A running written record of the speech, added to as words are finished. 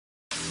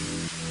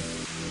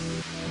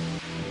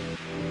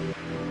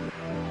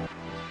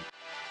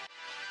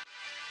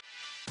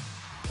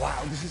Wow,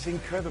 this is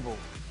incredible.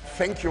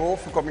 Thank you all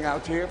for coming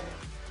out here.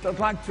 I'd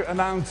like to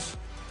announce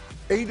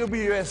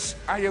AWS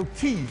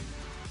IoT,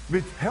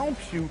 which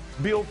helps you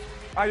build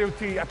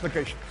IoT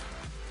applications.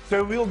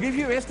 So we'll give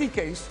you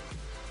SDKs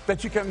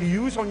that you can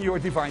use on your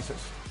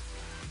devices.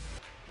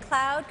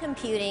 Cloud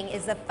computing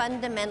is a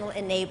fundamental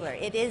enabler.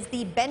 It is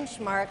the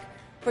benchmark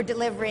for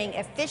delivering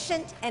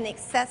efficient and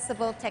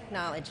accessible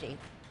technology.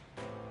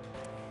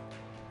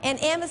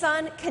 And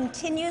Amazon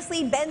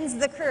continuously bends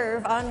the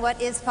curve on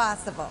what is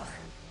possible.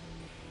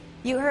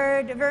 You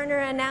heard Werner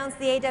announce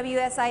the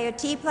AWS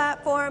IoT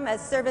platform, a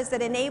service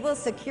that enables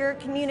secure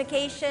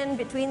communication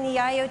between the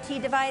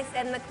IoT device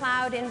and the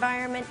cloud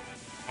environment.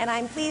 And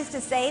I'm pleased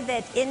to say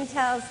that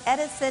Intel's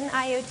Edison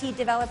IoT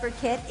Developer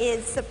Kit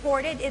is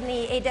supported in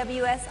the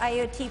AWS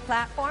IoT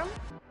platform.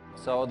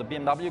 So the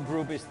BMW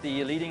Group is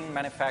the leading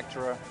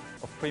manufacturer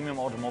of premium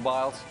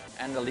automobiles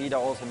and a leader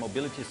also in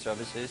mobility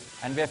services.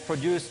 And we have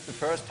produced the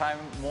first time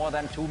more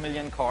than 2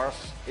 million cars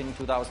in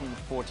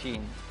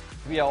 2014.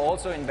 We are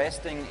also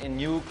investing in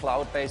new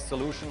cloud-based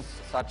solutions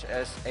such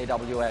as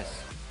AWS.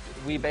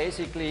 We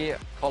basically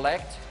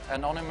collect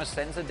anonymous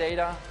sensor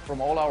data from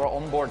all our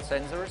onboard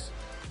sensors.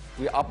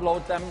 We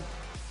upload them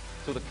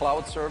to the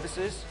cloud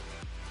services.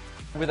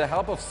 With the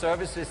help of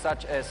services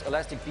such as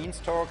Elastic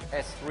Beanstalk,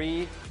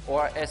 S3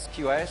 or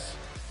SQS,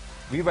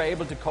 we were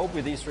able to cope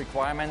with these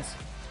requirements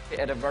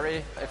at a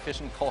very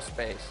efficient cost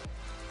base.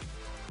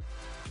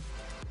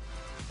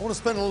 I want to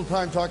spend a little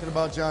time talking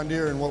about John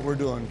Deere and what we're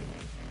doing.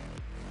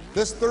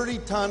 This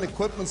 30-ton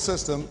equipment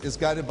system is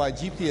guided by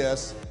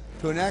GPS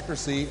to an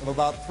accuracy of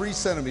about 3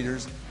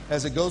 centimeters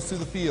as it goes through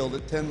the field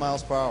at 10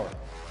 miles per hour.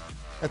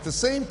 At the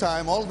same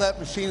time, all of that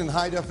machine and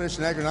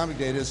high-definition agronomic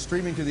data is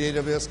streaming to the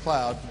AWS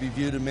cloud to be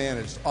viewed and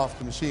managed off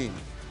the machine.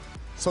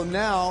 So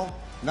now,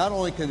 not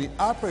only can the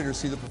operator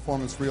see the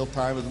performance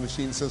real-time of the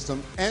machine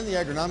system and the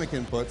agronomic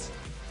inputs,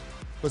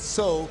 but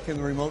so can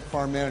the remote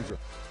farm manager.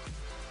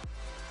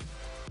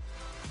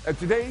 And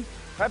today,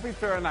 happy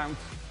to announce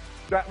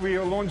that we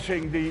are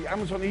launching the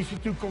Amazon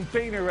EC2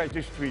 Container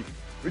Registry,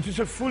 which is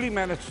a fully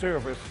managed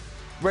service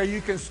where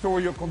you can store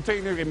your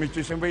container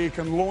images and where you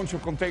can launch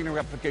your container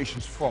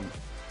applications from.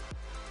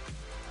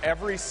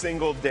 Every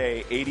single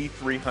day,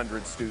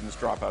 8,300 students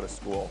drop out of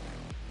school.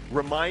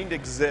 Remind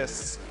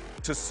exists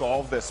to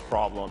solve this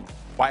problem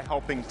by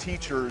helping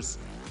teachers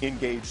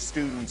engage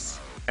students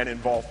and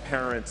involve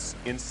parents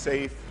in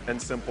safe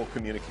and simple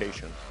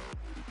communication.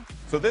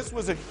 So this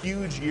was a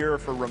huge year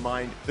for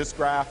Remind. This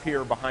graph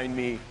here behind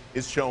me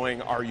is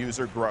showing our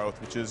user growth,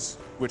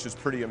 which is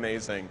pretty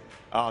amazing.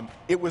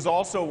 It was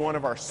also one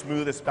of our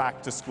smoothest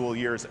back-to-school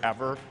years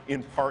ever,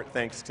 in part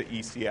thanks to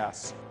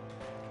ECS.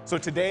 So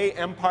today,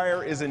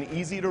 Empire is an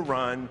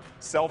easy-to-run,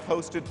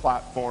 self-hosted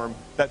platform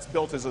that's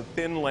built as a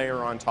thin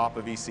layer on top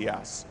of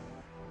ECS.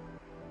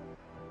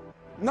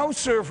 No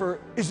server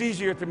is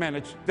easier to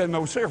manage than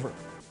no server.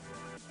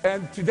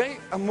 And today,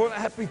 I'm more than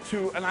happy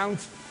to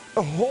announce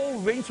a whole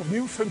range of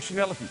new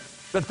functionality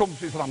that comes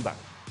with Lambda.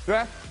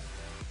 Yeah?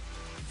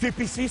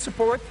 VPC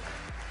support.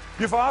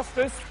 You've asked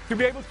us to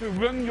be able to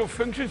run your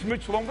functions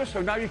much longer,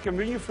 so now you can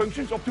run your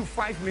functions up to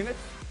 5 minutes.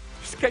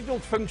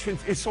 Scheduled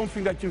functions is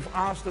something that you've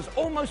asked us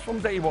almost from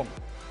day one.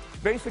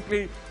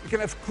 Basically, you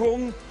can have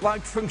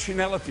cron-like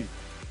functionality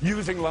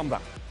using Lambda.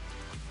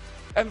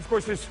 And of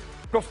course, there's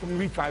custom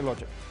retry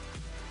logic.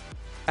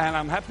 And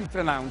I'm happy to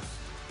announce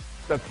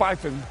that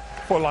Python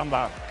for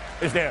Lambda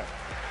is there.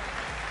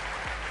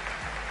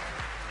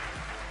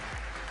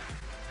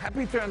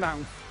 Happy to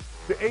announce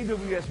the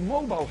AWS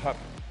Mobile Hub,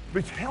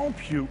 which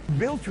helps you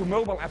build your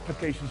mobile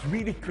applications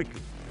really quickly.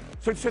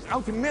 So it's that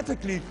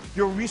automatically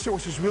your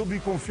resources will be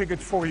configured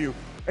for you,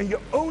 and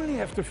you only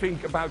have to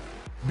think about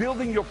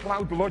building your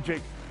cloud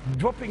logic,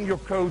 dropping your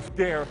code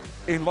there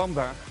in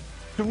Lambda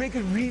to make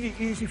it really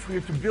easy for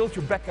you to build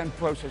your back-end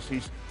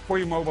processes for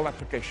your mobile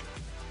application.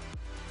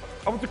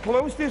 I want to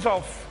close this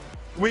off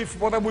with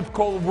what I would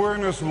call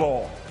Werner's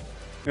Law.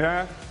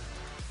 Yeah?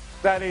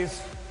 That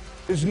is,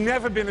 there's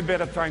never been a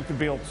better time to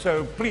build,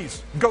 so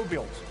please, go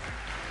build.